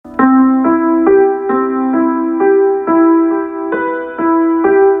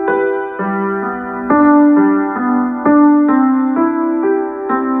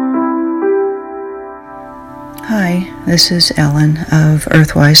This is Ellen of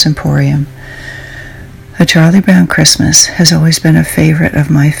Earthwise Emporium. A Charlie Brown Christmas has always been a favorite of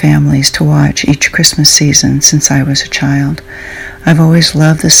my family's to watch each Christmas season since I was a child. I've always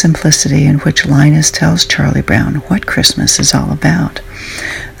loved the simplicity in which Linus tells Charlie Brown what Christmas is all about.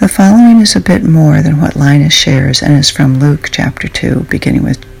 The following is a bit more than what Linus shares and is from Luke chapter 2, beginning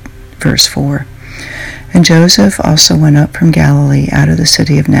with verse 4. And Joseph also went up from Galilee out of the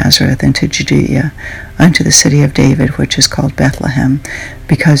city of Nazareth into Judea, unto the city of David, which is called Bethlehem,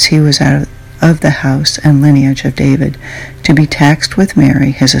 because he was out of the house and lineage of David, to be taxed with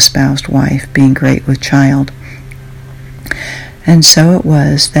Mary, his espoused wife, being great with child. And so it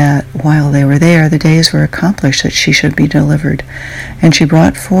was that, while they were there, the days were accomplished that she should be delivered. And she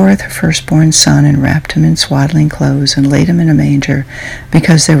brought forth her firstborn son, and wrapped him in swaddling clothes, and laid him in a manger,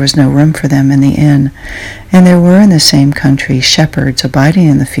 because there was no room for them in the inn. And there were in the same country shepherds abiding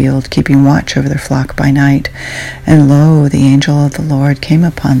in the field, keeping watch over their flock by night. And lo, the angel of the Lord came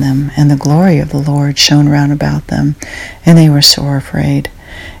upon them, and the glory of the Lord shone round about them, and they were sore afraid.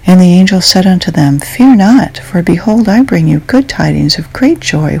 And the angel said unto them, Fear not, for behold, I bring you good tidings of great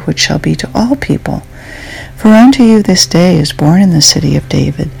joy, which shall be to all people. For unto you this day is born in the city of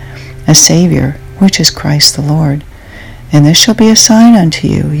David a Saviour, which is Christ the Lord. And this shall be a sign unto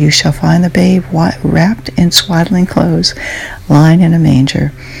you, you shall find the babe wrapped in swaddling clothes, lying in a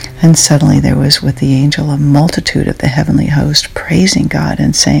manger. And suddenly there was with the angel a multitude of the heavenly host, praising God,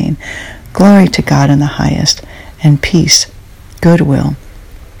 and saying, Glory to God in the highest, and peace, goodwill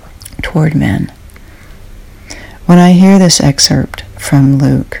toward men. When I hear this excerpt from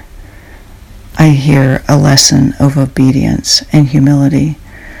Luke, I hear a lesson of obedience and humility.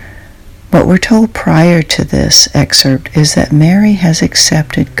 What we're told prior to this excerpt is that Mary has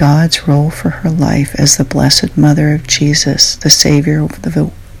accepted God's role for her life as the Blessed Mother of Jesus, the Savior of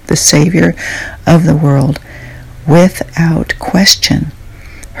the world, without question.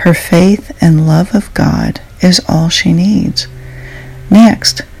 Her faith and love of God is all she needs.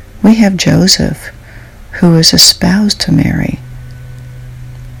 Next, we have Joseph, who is espoused to Mary,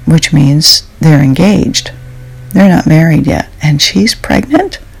 which means they're engaged. They're not married yet, and she's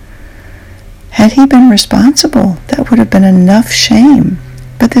pregnant? Had he been responsible, that would have been enough shame,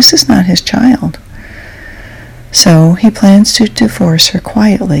 but this is not his child. So he plans to divorce her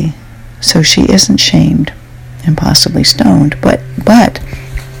quietly, so she isn't shamed and possibly stoned, but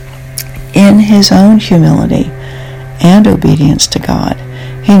in his own humility and obedience to God,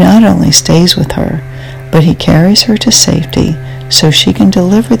 he not only stays with her, but he carries her to safety so she can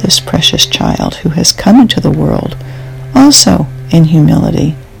deliver this precious child who has come into the world, also in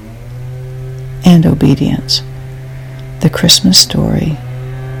humility and obedience. The Christmas story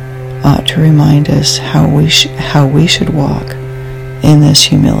ought to remind us how we should walk in this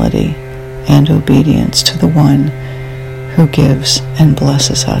humility and obedience to the one who gives and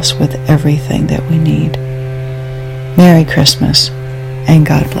blesses us with everything that we need. Merry Christmas, and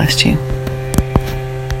God bless you.